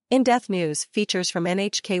In-depth news features from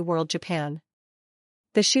NHK World Japan.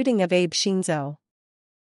 The shooting of Abe Shinzo.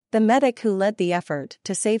 The medic who led the effort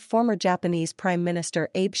to save former Japanese Prime Minister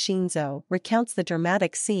Abe Shinzo recounts the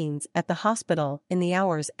dramatic scenes at the hospital in the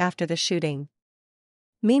hours after the shooting.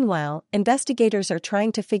 Meanwhile, investigators are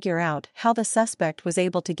trying to figure out how the suspect was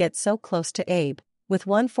able to get so close to Abe, with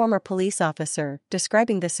one former police officer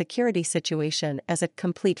describing the security situation as a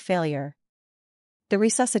complete failure. The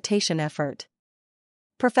resuscitation effort.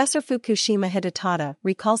 Professor Fukushima Hidetada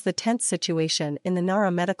recalls the tense situation in the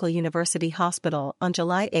Nara Medical University Hospital on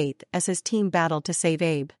July 8 as his team battled to save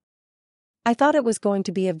Abe. "I thought it was going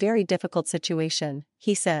to be a very difficult situation,"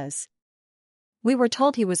 he says. "We were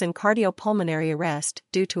told he was in cardiopulmonary arrest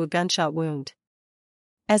due to a gunshot wound."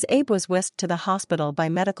 As Abe was whisked to the hospital by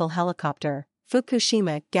medical helicopter,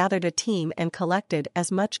 Fukushima gathered a team and collected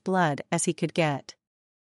as much blood as he could get.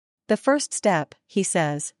 "The first step," he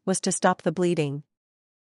says, was to stop the bleeding.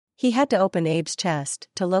 He had to open Abe's chest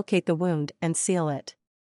to locate the wound and seal it.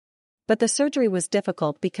 But the surgery was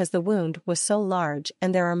difficult because the wound was so large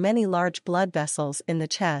and there are many large blood vessels in the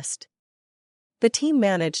chest. The team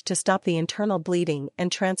managed to stop the internal bleeding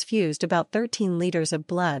and transfused about 13 liters of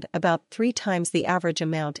blood, about 3 times the average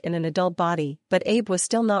amount in an adult body, but Abe was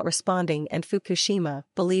still not responding and Fukushima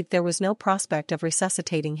believed there was no prospect of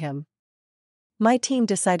resuscitating him. "My team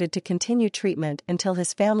decided to continue treatment until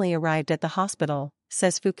his family arrived at the hospital,"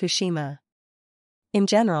 says Fukushima. "In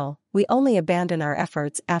general, we only abandon our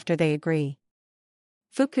efforts after they agree."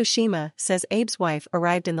 Fukushima says Abe's wife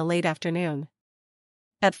arrived in the late afternoon.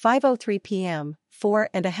 At 5:03 p.m.,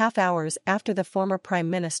 4.5 hours after the former prime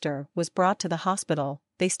minister was brought to the hospital,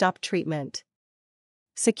 they stopped treatment.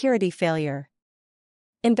 Security failure.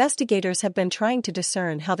 Investigators have been trying to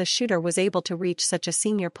discern how the shooter was able to reach such a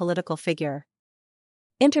senior political figure.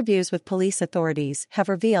 Interviews with police authorities have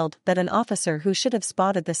revealed that an officer who should have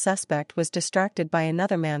spotted the suspect was distracted by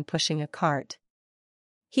another man pushing a cart.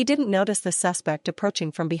 He didn't notice the suspect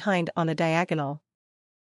approaching from behind on a diagonal.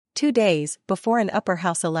 2 days before an upper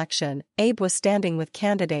house election, Abe was standing with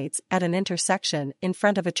candidates at an intersection in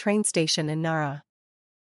front of a train station in Nara.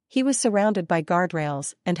 He was surrounded by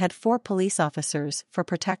guardrails and had 4 police officers for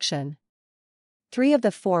protection. 3 of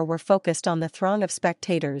the 4 were focused on the throng of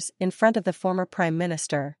spectators in front of the former prime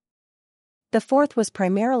minister. The 4th was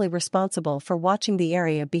primarily responsible for watching the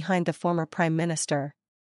area behind the former prime minister.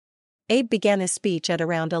 Abe began his speech at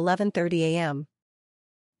around 11:30 a.m.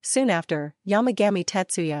 Soon after, Yamagami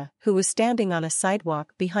Tetsuya, who was standing on a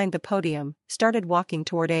sidewalk behind the podium, started walking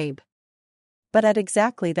toward Abe. But at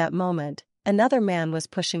exactly that moment, another man was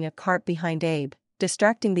pushing a cart behind Abe,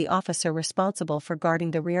 distracting the officer responsible for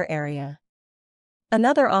guarding the rear area.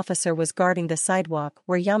 Another officer was guarding the sidewalk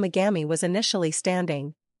where Yamagami was initially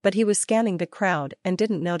standing, but he was scanning the crowd and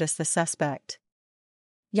didn't notice the suspect.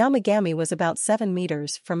 Yamagami was about 7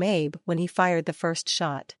 meters from Abe when he fired the first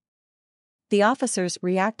shot. The officers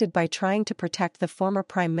reacted by trying to protect the former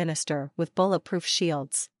prime minister with bulletproof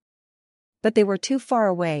shields. But they were too far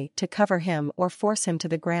away to cover him or force him to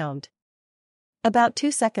the ground. About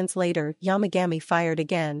 2 seconds later, Yamagami fired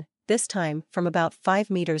again, this time from about 5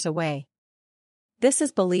 meters away. This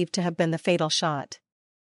is believed to have been the fatal shot.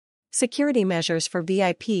 Security measures for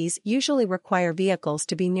VIPs usually require vehicles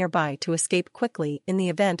to be nearby to escape quickly in the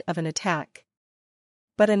event of an attack.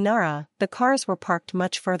 But in Nara, the cars were parked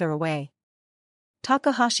much further away.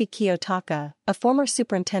 Takahashi Kiyotaka, a former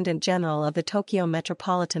superintendent general of the Tokyo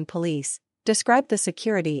Metropolitan Police, described the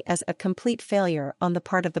security as a complete failure on the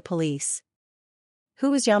part of the police.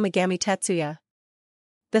 Who is Yamagami Tetsuya?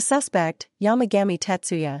 The suspect, Yamagami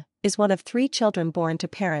Tetsuya, is one of 3 children born to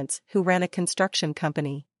parents who ran a construction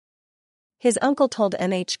company. His uncle told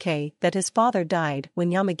NHK that his father died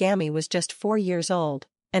when Yamagami was just 4 years old,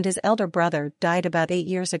 and his elder brother died about 8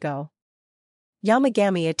 years ago.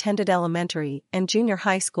 Yamagami attended elementary and junior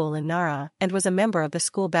high school in Nara and was a member of the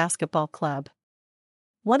school basketball club.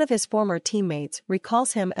 One of his former teammates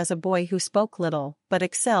recalls him as a boy who spoke little but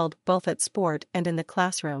excelled both at sport and in the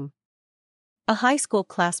classroom. A high school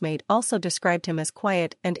classmate also described him as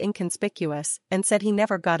quiet and inconspicuous and said he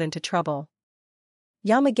never got into trouble.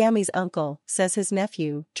 Yamagami's uncle says his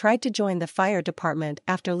nephew tried to join the fire department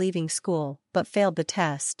after leaving school but failed the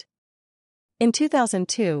test. In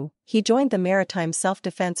 2002, he joined the Maritime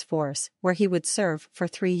Self-Defense Force, where he would serve for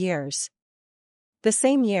 3 years. The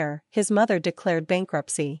same year, his mother declared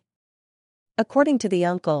bankruptcy. According to the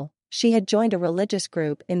uncle, she had joined a religious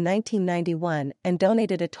group in 1991 and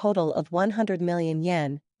donated a total of 100 million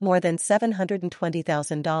yen, more than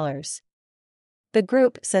 $720,000. The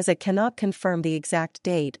group says it cannot confirm the exact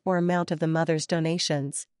date or amount of the mother's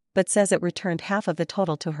donations, but says it returned half of the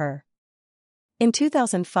total to her. In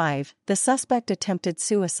 2005, the suspect attempted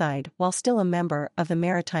suicide while still a member of the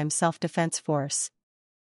Maritime Self-Defense Force.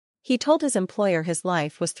 He told his employer his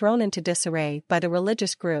life was thrown into disarray by the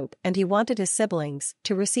religious group and he wanted his siblings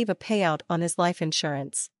to receive a payout on his life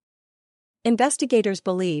insurance. Investigators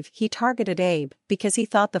believe he targeted Abe because he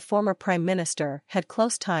thought the former prime minister had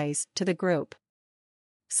close ties to the group.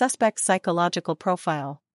 Suspect's psychological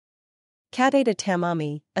profile. Kadeda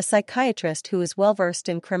Tamami, a psychiatrist who is well-versed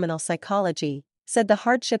in criminal psychology, said the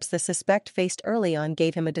hardships the suspect faced early on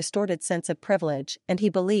gave him a distorted sense of privilege and he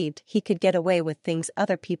believed he could get away with things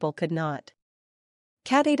other people could not.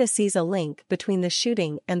 Kadeda sees a link between the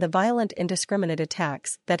shooting and the violent indiscriminate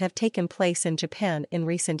attacks that have taken place in Japan in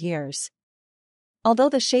recent years. Although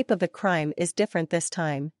the shape of the crime is different this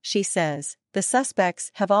time, she says, the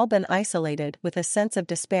suspects have all been isolated with a sense of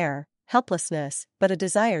despair, helplessness, but a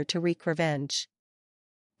desire to wreak revenge.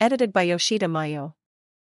 Edited by Yoshida Mayo.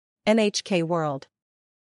 NHK World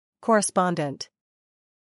Correspondent.